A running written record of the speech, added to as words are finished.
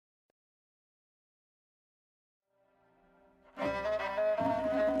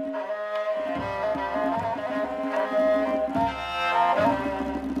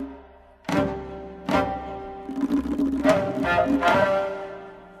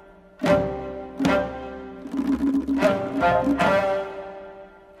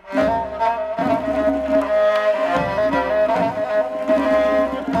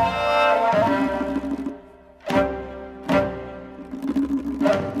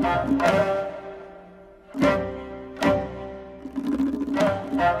The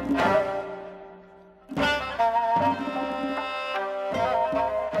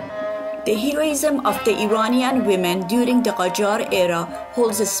heroism of the Iranian women during the Qajar era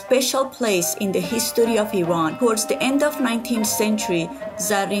holds a special place in the history of Iran. Towards the end of 19th century,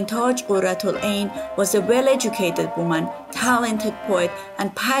 Zarrintaj Qurratul Ain was a well-educated woman, talented poet,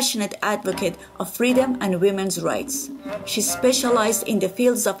 and passionate advocate of freedom and women's rights. She specialized in the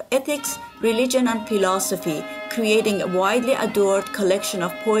fields of ethics, religion, and philosophy, creating a widely adored collection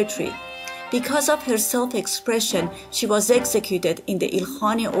of poetry. Because of her self-expression, she was executed in the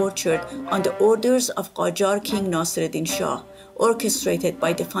Ilkhani orchard on the orders of Qajar King Nasiruddin Shah, orchestrated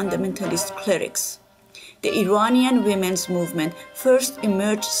by the fundamentalist clerics. The Iranian women's movement first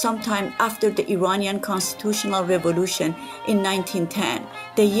emerged sometime after the Iranian constitutional revolution in 1910,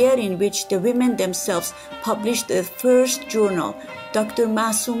 the year in which the women themselves published their first journal. Dr.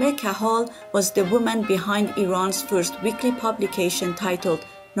 Masumeh Kahal was the woman behind Iran's first weekly publication titled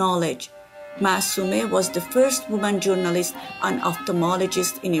Knowledge. Masumeh was the first woman journalist and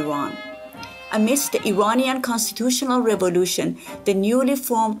ophthalmologist in Iran. Amidst the Iranian constitutional revolution, the newly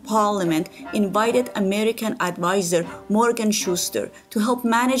formed parliament invited American advisor Morgan Schuster to help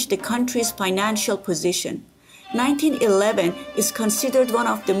manage the country's financial position. 1911 is considered one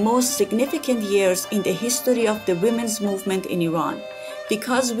of the most significant years in the history of the women's movement in Iran.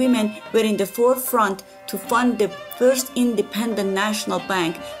 Because women were in the forefront to fund the first independent national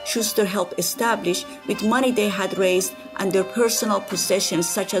bank Schuster helped establish with money they had raised and their personal possessions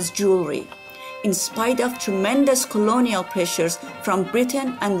such as jewelry. In spite of tremendous colonial pressures from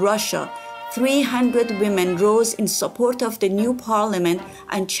Britain and Russia, 300 women rose in support of the new parliament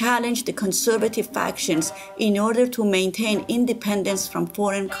and challenged the conservative factions in order to maintain independence from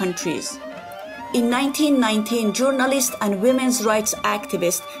foreign countries. In 1919, journalist and women's rights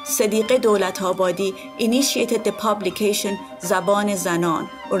activist Sadiqe Dolatabadi initiated the publication Zaban Zanan,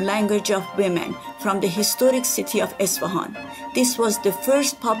 or Language of Women, from the historic city of Isfahan. This was the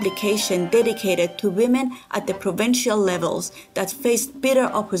first publication dedicated to women at the provincial levels that faced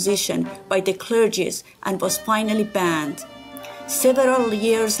bitter opposition by the clergies and was finally banned. Several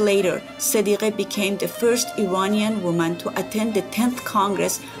years later, Sadiqe became the first Iranian woman to attend the 10th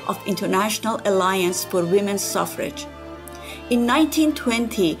Congress of International Alliance for Women's Suffrage. In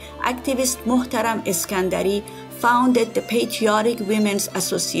 1920, activist Muhtaram Eskandari founded the Patriotic Women's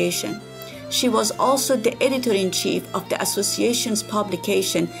Association. She was also the editor-in-chief of the association's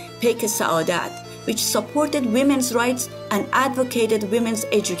publication, Pek Saadat, which supported women's rights and advocated women's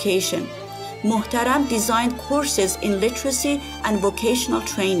education. Muhtaram designed courses in literacy and vocational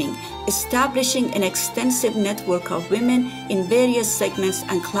training, establishing an extensive network of women in various segments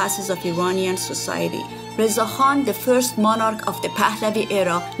and classes of Iranian society. Reza Khan, the first monarch of the Pahlavi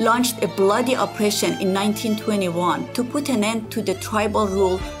era, launched a bloody oppression in 1921 to put an end to the tribal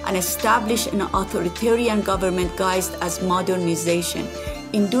rule and establish an authoritarian government guised as modernization.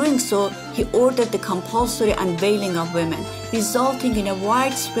 In doing so, he ordered the compulsory unveiling of women, resulting in a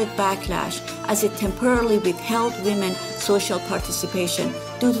widespread backlash as it temporarily withheld women's social participation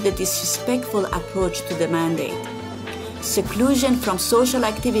due to the disrespectful approach to the mandate. Seclusion from social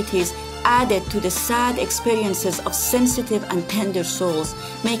activities added to the sad experiences of sensitive and tender souls,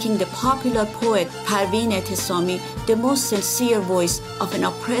 making the popular poet Parveen Ehtesami the most sincere voice of an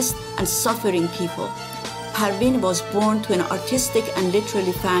oppressed and suffering people. Parveen was born to an artistic and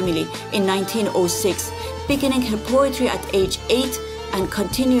literary family in 1906, beginning her poetry at age 8 and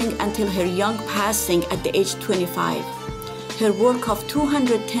continuing until her young passing at the age 25. Her work of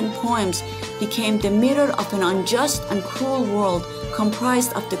 210 poems became the mirror of an unjust and cruel world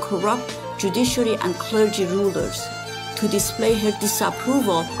comprised of the corrupt judiciary and clergy rulers. To display her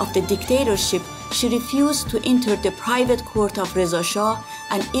disapproval of the dictatorship, she refused to enter the private court of Reza Shah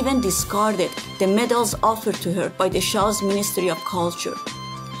and even discarded the medals offered to her by the Shah's Ministry of Culture.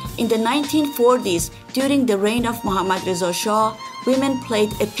 In the 1940s, during the reign of Mohammad Reza Shah, women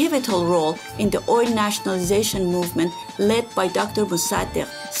played a pivotal role in the oil nationalization movement led by Dr. Mossadegh,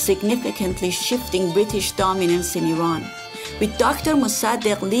 significantly shifting British dominance in Iran. With Dr.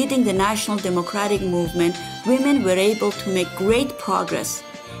 Mossadegh leading the National Democratic Movement, women were able to make great progress.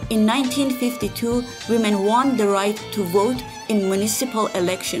 In 1952, women won the right to vote in municipal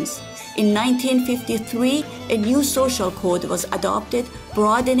elections. In 1953, a new social code was adopted,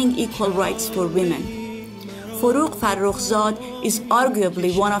 broadening equal rights for women. Forough Farrokhzad is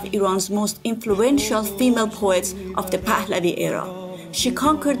arguably one of Iran's most influential female poets of the Pahlavi era. She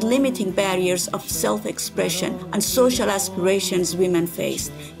conquered limiting barriers of self-expression and social aspirations women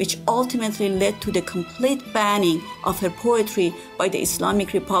faced, which ultimately led to the complete banning of her poetry by the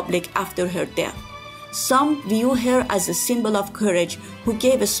Islamic Republic after her death. Some view her as a symbol of courage who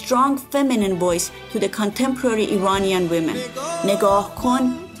gave a strong feminine voice to the contemporary Iranian women. Negah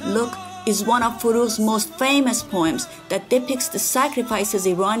Kon, Look, is one of Forogh's most famous poems that depicts the sacrifices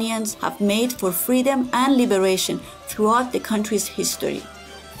Iranians have made for freedom and liberation throughout the country's history.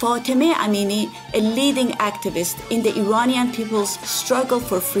 Fatemeh Amini, a leading activist in the Iranian people's struggle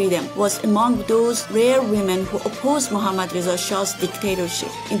for freedom, was among those rare women who opposed Mohammad Reza Shah's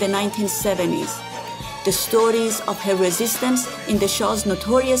dictatorship in the 1970s. The stories of her resistance in the Shah's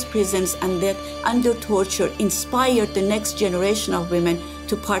notorious prisons and death under torture inspired the next generation of women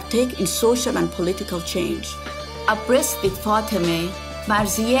to partake in social and political change. Abreast with Fatemeh,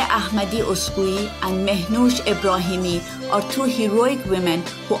 Marzieh Ahmadi Oskui and Mehnoush Ebrahimi are two heroic women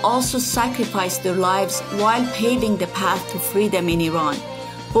who also sacrificed their lives while paving the path to freedom in Iran.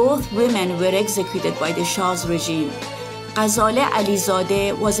 Both women were executed by the Shah's regime. Ghazaleh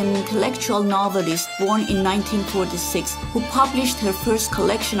Alizadeh was an intellectual novelist born in 1946 who published her first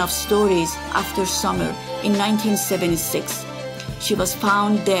collection of stories, After Summer, in 1976. She was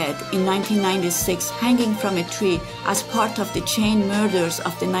found dead in 1996, hanging from a tree as part of the chain murders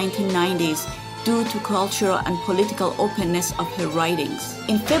of the 1990s due to cultural and political openness of her writings.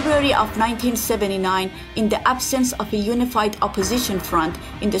 In February of 1979, in the absence of a unified opposition front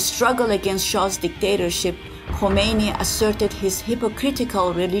in the struggle against Shah's dictatorship, Khomeini asserted his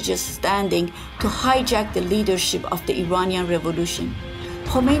hypocritical religious standing to hijack the leadership of the Iranian Revolution.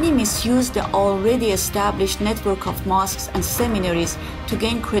 Khomeini misused the already established network of mosques and seminaries to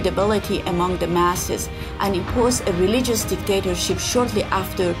gain credibility among the masses and imposed a religious dictatorship shortly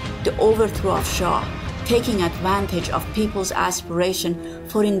after the overthrow of Shah, taking advantage of people's aspiration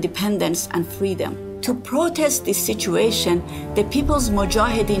for independence and freedom. To protest this situation, the People's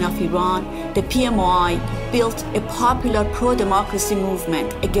Mujahideen of Iran, the PMOI, built a popular pro-democracy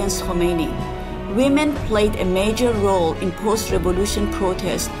movement against Khomeini. Women played a major role in post-revolution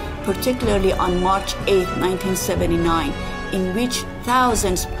protests, particularly on March 8, 1979, in which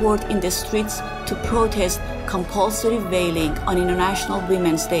thousands poured in the streets to protest compulsory veiling on International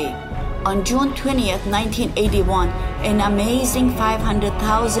Women's Day. On June 20, 1981, an amazing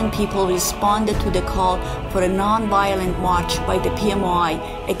 500,000 people responded to the call for a non-violent march by the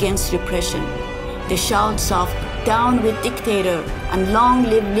PMOI against repression. The shouts of "Down with dictator" and "Long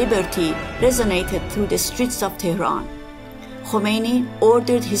live liberty" resonated through the streets of Tehran. Khomeini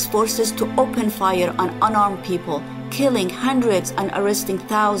ordered his forces to open fire on unarmed people, killing hundreds and arresting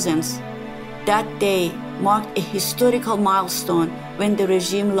thousands. That day marked a historical milestone when the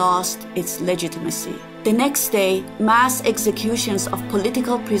regime lost its legitimacy. The next day, mass executions of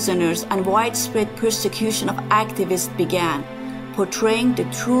political prisoners and widespread persecution of activists began, portraying the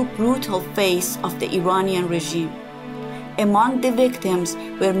true brutal face of the Iranian regime. Among the victims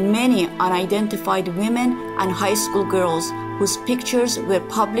were many unidentified women and high school girls whose pictures were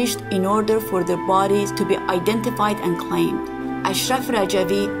published in order for their bodies to be identified and claimed.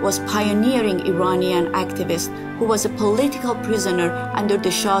 Ashraf-o was a pioneering Iranian activist who was a political prisoner under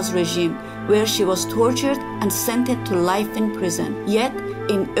the Shah's regime, where she was tortured and sentenced to life in prison. Yet,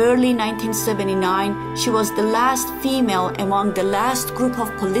 in early 1979, she was the last female among the last group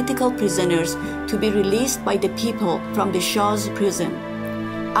of political prisoners to be released by the people from the Shah's prison.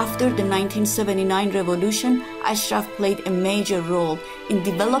 After the 1979 revolution, Ashraf played a major role in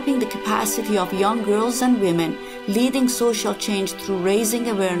developing the capacity of young girls and women, leading social change through raising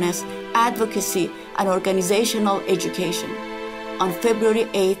awareness, advocacy, and organizational education. On February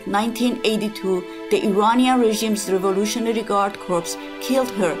 8, 1982, the Iranian regime's Revolutionary Guard Corps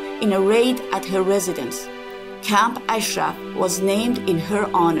killed her in a raid at her residence. Camp Ashraf was named in her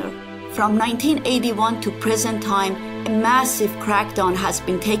honor. From 1981 to present time, a massive crackdown has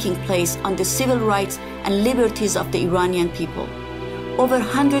been taking place on the civil rights and liberties of the Iranian people. Over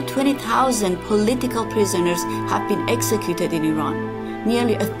 120,000 political prisoners have been executed in Iran.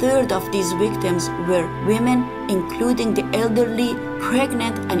 Nearly a third of these victims were women, including the elderly,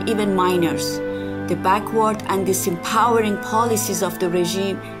 pregnant, and even minors. The backward and disempowering policies of the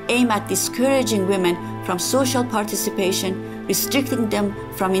regime aim at discouraging women from social participation, restricting them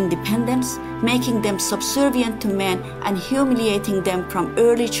from independence, making them subservient to men, and humiliating them from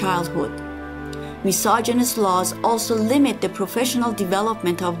early childhood. Misogynist laws also limit the professional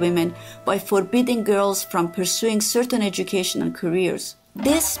development of women by forbidding girls from pursuing certain education and careers.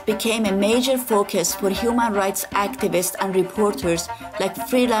 This became a major focus for human rights activists and reporters like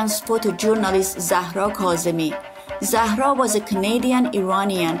freelance photojournalist Zahra Kazemi, Zahra was a Canadian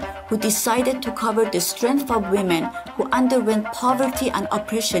Iranian who decided to cover the strength of women who underwent poverty and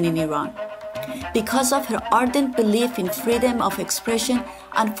oppression in Iran. Because of her ardent belief in freedom of expression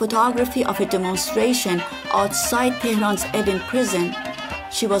and photography of a demonstration outside Tehran's Evin prison,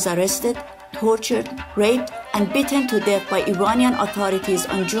 she was arrested, tortured, raped, and beaten to death by Iranian authorities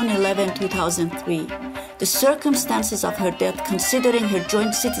on June 11, 2003. The circumstances of her death, considering her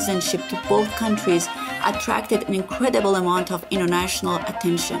joint citizenship to both countries, attracted an incredible amount of international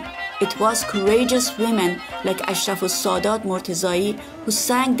attention. It was courageous women like ashraf-o Murtazai who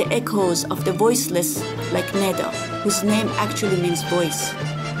sang the echoes of the voiceless like Neda, whose name actually means voice.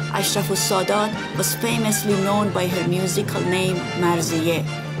 Ashraf-o was famously known by her musical name Marzieh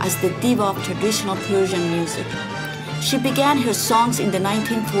as the diva of traditional Persian music. She began her songs in the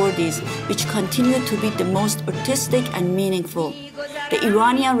 1940s, which continued to be the most artistic and meaningful. The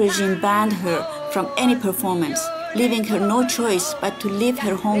Iranian regime banned her from any performance, leaving her no choice but to leave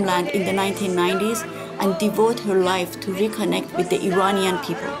her homeland in the 1990s and devote her life to reconnect with the Iranian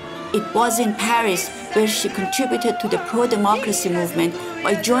people. It was in Paris where she contributed to the pro-democracy movement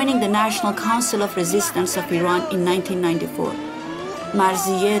by joining the National Council of Resistance of Iran in 1994.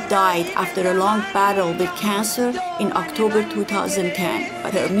 Marzieh died after a long battle with cancer in October 2010,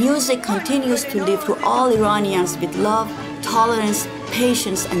 but her music continues to live through all Iranians with love, tolerance,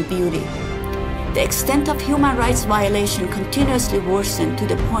 patience, and beauty. The extent of human rights violation continuously worsened to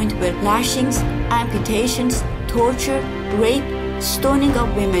the point where lashings, amputations, torture, rape, stoning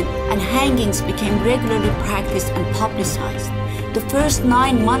of women, and hangings became regularly practiced and publicized. The first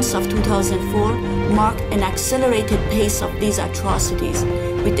 9 months of 2004 marked an accelerated pace of these atrocities,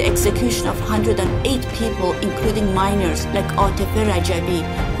 with the execution of 108 people, including minors like Atefe Rajabi,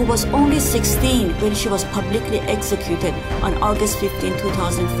 who was only 16 when she was publicly executed on August 15,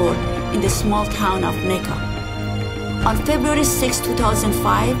 2004, in the small town of Neka. On February 6,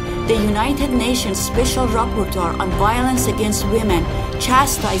 2005, the United Nations Special Rapporteur on Violence Against Women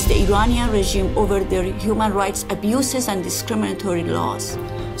chastised the Iranian regime over their human rights abuses and discriminatory laws.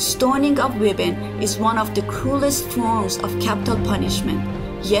 Stoning of women is one of the cruelest forms of capital punishment,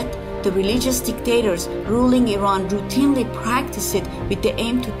 yet the religious dictators ruling Iran routinely practice it with the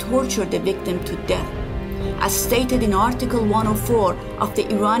aim to torture the victim to death. As stated in Article 104 of the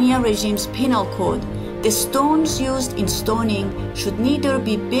Iranian regime's penal code, the stones used in stoning should neither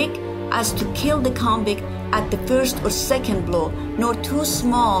be big as to kill the convict at the first or second blow, nor too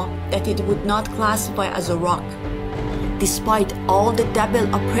small that it would not classify as a rock. Despite all the double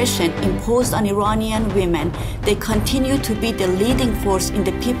oppression imposed on Iranian women, they continue to be the leading force in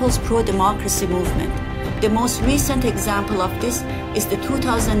the people's pro-democracy movement. The most recent example of this is the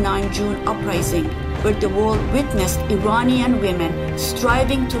 2009 June uprising, where the world witnessed Iranian women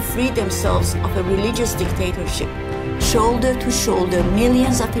striving to free themselves of a religious dictatorship. Shoulder to shoulder,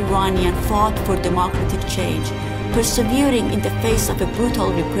 millions of Iranians fought for democratic change, persevering in the face of a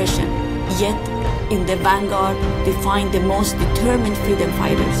brutal repression. Yet, in the vanguard, we find the most determined freedom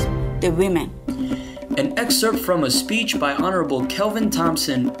fighters, the women. An excerpt from a speech by Honorable Kelvin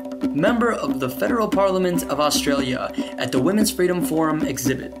Thompson, member of the Federal Parliament of Australia, at the Women's Freedom Forum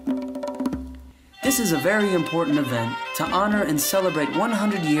exhibit. This is a very important event to honor and celebrate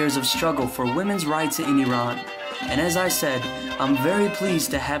 100 years of struggle for women's rights in Iran. And as I said, I'm very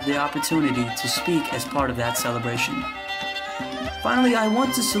pleased to have the opportunity to speak as part of that celebration. Finally, I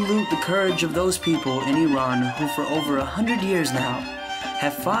want to salute the courage of those people in Iran who for over 100 years now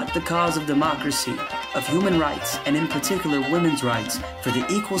have fought the cause of democracy, of human rights, and in particular women's rights for the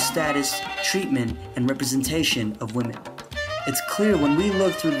equal status, treatment, and representation of women. It's clear when we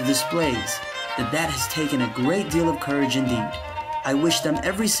look through the displays that has taken a great deal of courage indeed. I wish them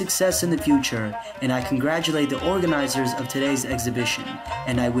every success in the future, and I congratulate the organizers of today's exhibition,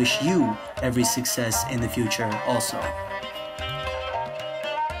 and I wish you every success in the future also.